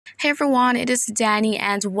Hey everyone, it is Dani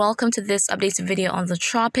and welcome to this updated video on the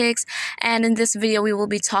tropics. And in this video, we will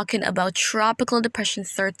be talking about Tropical Depression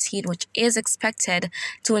 13, which is expected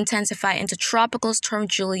to intensify into Tropical Storm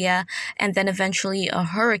Julia and then eventually a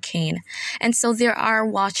hurricane. And so there are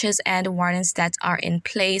watches and warnings that are in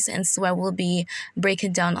place. And so I will be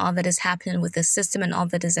breaking down all that is happening with the system and all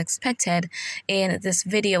that is expected in this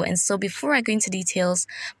video. And so before I go into details,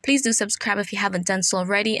 please do subscribe if you haven't done so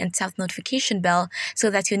already and tap the notification bell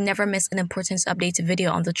so that you never miss an important updated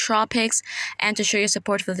video on the tropics. And to show your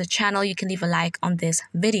support for the channel, you can leave a like on this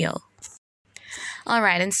video.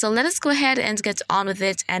 Alright, and so let us go ahead and get on with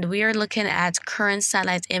it, and we are looking at current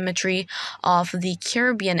satellite imagery of the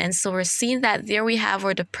Caribbean. And so we're seeing that there we have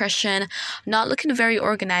our depression, not looking very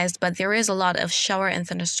organized, but there is a lot of shower and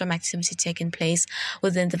thunderstorm activity taking place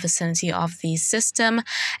within the vicinity of the system,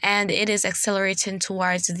 and it is accelerating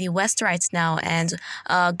towards the west right now. And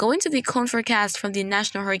going to the cone forecast from the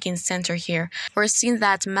National Hurricane Center here, we're seeing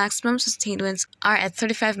that maximum sustained winds are at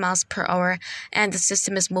 35 miles per hour, and the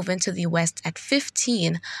system is moving to the west at 15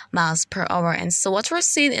 miles per hour. And so what we're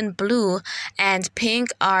seeing in blue and pink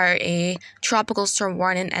are a tropical storm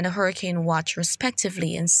warning and a hurricane watch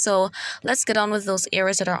respectively. And so let's get on with those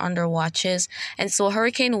areas that are under watches. And so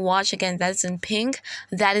hurricane watch, again, that is in pink,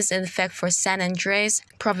 that is in effect for San Andres,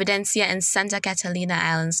 Providencia, and Santa Catalina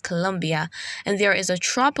Islands, Colombia. And there is a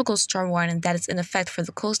tropical storm warning that is in effect for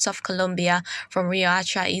the coast of Colombia from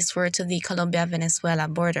Riohacha eastward to the Colombia-Venezuela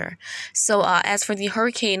border. So as for the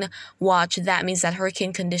hurricane watch, that means that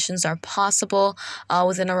hurricane conditions are possible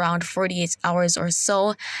within around 48 hours or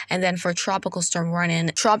so. And then for tropical storm warning,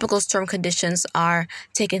 tropical storm conditions are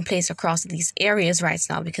taking place across these areas right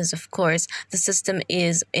now because, of course, the system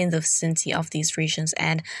is in the vicinity of these regions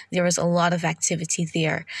and there is a lot of activity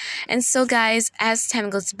there. And so, guys, as time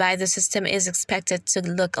goes by, the system is expected to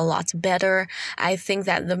look a lot better. I think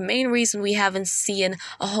that the main reason we haven't seen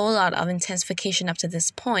a whole lot of intensification up to this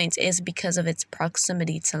point is because of its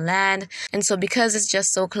proximity to land. And so because it's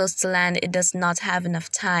just so close to land, it does not have enough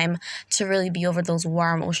time to really be over those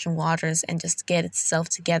warm ocean waters and just get itself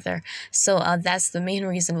together. So that's the main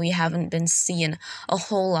reason we haven't been seeing a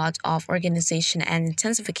whole lot of organization and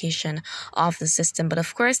intensification of the system. But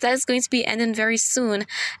of course, that is going to be ending very soon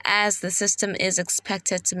as the system is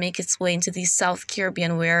expected to make its way into the South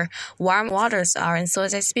Caribbean where warm waters are. And so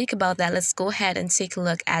as I speak about that, let's go ahead and take a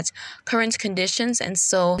look at current conditions. And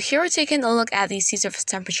so here we're taking a look at the sea surface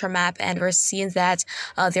temperature map, and we're seeing that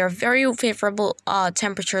there are very favorable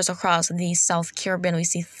temperatures across the South Caribbean. We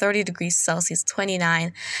see 30 degrees Celsius,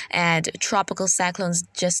 29, and tropical cyclones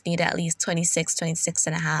just need at least 26, 26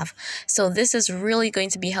 and a half. So this is really going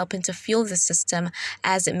to be helping to fuel the system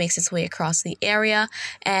as it makes its way across the area,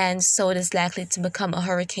 and so it is likely to become a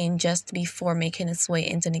hurricane just before making its way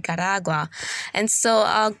into Nicaragua. And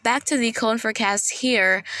so back to the cone forecast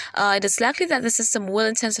here, it is likely that the system will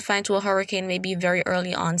intensify into a hurricane maybe very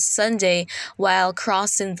early on Sunday while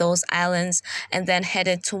crossing those islands and then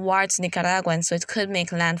headed towards Nicaragua. And so it could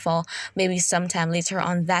make landfall maybe sometime later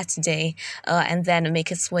on that day and then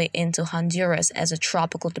make its way into Honduras as a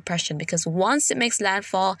tropical depression, because once it makes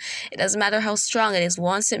landfall, it doesn't matter how strong it is,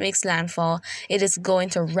 once it makes landfall, it is going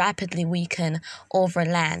to rapidly weaken over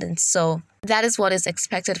land. And so that is what is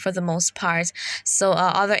expected for the most part. So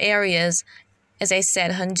other areas, as I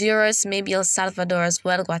said, Honduras, maybe El Salvador as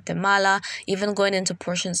well, Guatemala, even going into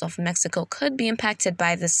portions of Mexico could be impacted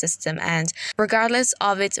by this system. And regardless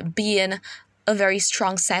of it being a very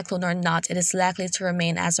strong cyclone or not, it is likely to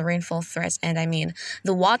remain as a rainfall threat. And I mean,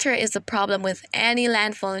 the water is the problem with any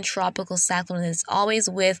landfall and tropical cyclone. It is always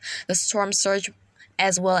with the storm surge,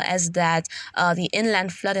 as well as that the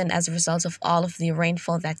inland flooding as a result of all of the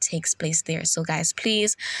rainfall that takes place there. So guys,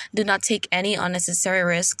 please do not take any unnecessary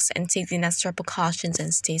risks and take the necessary precautions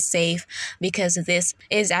and stay safe, because this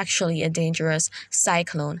is actually a dangerous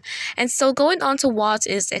cyclone. And so going on to what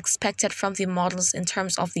is expected from the models in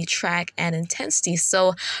terms of the track and intensity.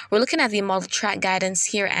 So we're looking at the model track guidance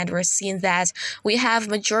here, and we're seeing that we have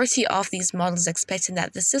majority of these models expecting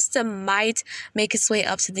that the system might make its way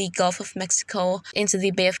up to the Gulf of Mexico, into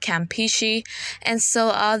the Bay of Campeche. And so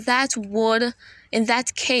that would, in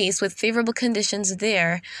that case, with favorable conditions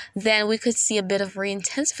there, then we could see a bit of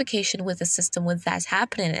re-intensification with the system with that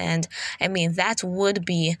happening. And I mean, that would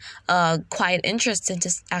be quite interesting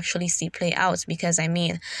to actually see play out, because I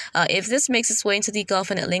mean, if this makes its way into the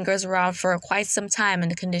Gulf and it lingers around for quite some time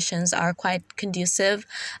and the conditions are quite conducive,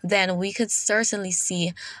 then we could certainly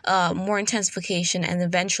see more intensification, and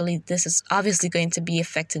eventually this is obviously going to be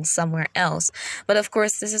affected somewhere else. But of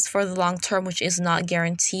course, this is for the long term, which is not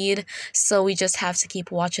guaranteed. So we just have to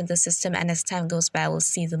keep watching the system, and as time goes by,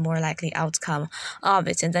 we'll see the more likely outcome of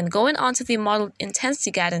it. And then going on to the model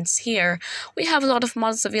intensity guidance here, we have a lot of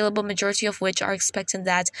models available, majority of which are expecting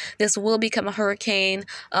that this will become a hurricane,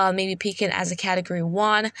 maybe peaking as a category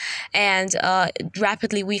 1 and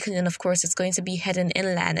rapidly weakening. Of course, it's going to be heading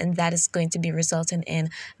inland, and that is going to be resulting in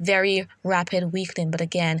very rapid weakening. But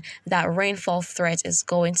again, that rainfall threat is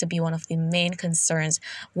going to be one of the main concerns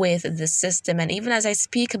with the system. And even as I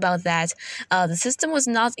speak about that, the system was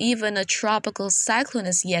not even a tropical cyclone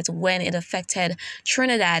as yet when it affected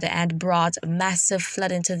Trinidad and brought massive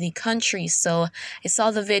flood into the country. So I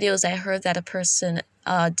saw the videos, I heard that a person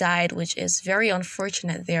died, which is very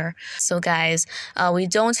unfortunate there. So guys, we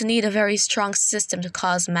don't need a very strong system to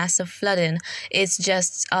cause massive flooding. It's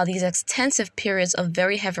just these extensive periods of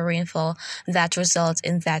very heavy rainfall that result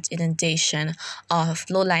in that inundation of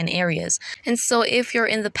low-lying areas. And so if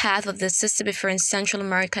you're in the path of this system, if you're in Central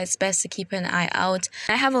America, it's best to keep an eye out.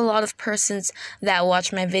 I have a lot of persons that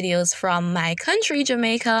watch my videos from my country,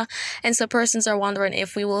 Jamaica, and so persons are wondering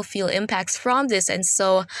if we will feel impacts from this. And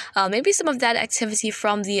so maybe some of that activity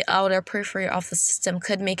from the outer periphery of the system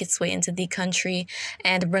could make its way into the country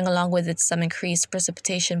and bring along with it some increased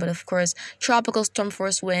precipitation. But of course, tropical storm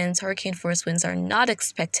force winds, hurricane force winds are not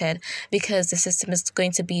expected because the system is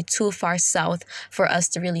going to be too far south for us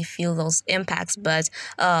to really feel those impacts. But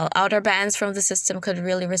outer bands from the system could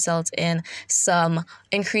really result in some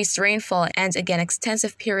increased rainfall, and again,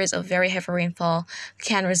 extensive periods of very heavy rainfall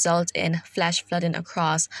can result in flash flooding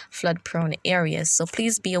across flood-prone areas. So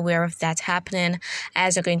please be aware of that happening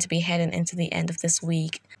as you're going to be heading into the end of this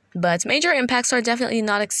week. But major impacts are definitely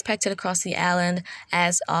not expected across the island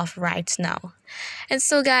as of right now. And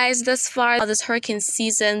so guys, thus far this hurricane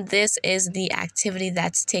season, this is the activity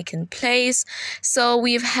that's taken place. So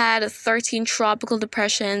we've had 13 tropical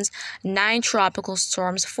depressions, 9 tropical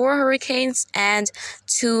storms, 4 hurricanes, and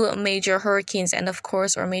 2 major hurricanes. And of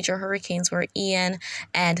course, our major hurricanes were Ian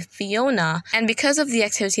and Fiona. And because of the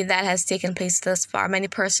activity that has taken place thus far, many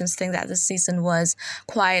persons think that the season was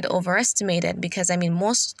quite overestimated, because I mean,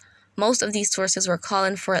 most of these sources were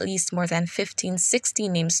calling for at least more than 15,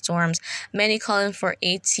 16 named storms, many calling for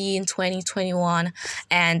 18, 20, 21,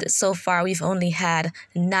 and so far we've only had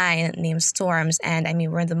 9 named storms. And I mean,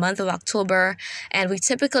 we're in the month of October, and we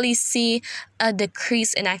typically see a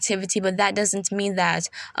decrease in activity, but that doesn't mean that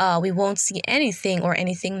we won't see anything or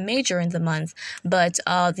anything major in the month. But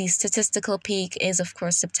the statistical peak is, of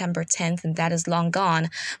course, September 10th, and that is long gone.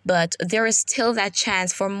 But there is still that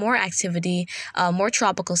chance for more activity, more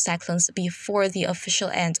tropical cyclones before the official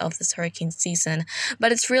end of this hurricane season.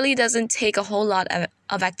 But it really doesn't take a whole lot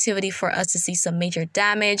of activity for us to see some major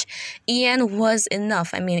damage. Ian was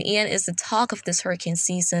enough. I mean, Ian is the talk of this hurricane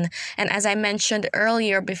season, and as I mentioned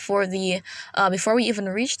earlier, before we even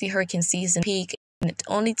reach the hurricane season peak, it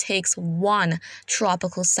only takes one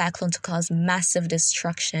tropical cyclone to cause massive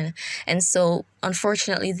destruction. And so,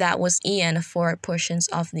 unfortunately, that was Ian for portions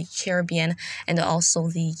of the Caribbean and also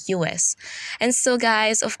the US. And so,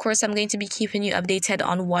 guys, of course, I'm going to be keeping you updated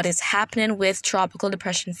on what is happening with Tropical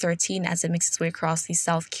Depression 13 as it makes its way across the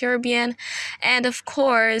South Caribbean. And of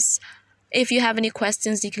course, if you have any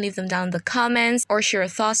questions, you can leave them down in the comments or share your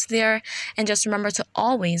thoughts there. And just remember to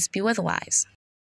always be weatherwise.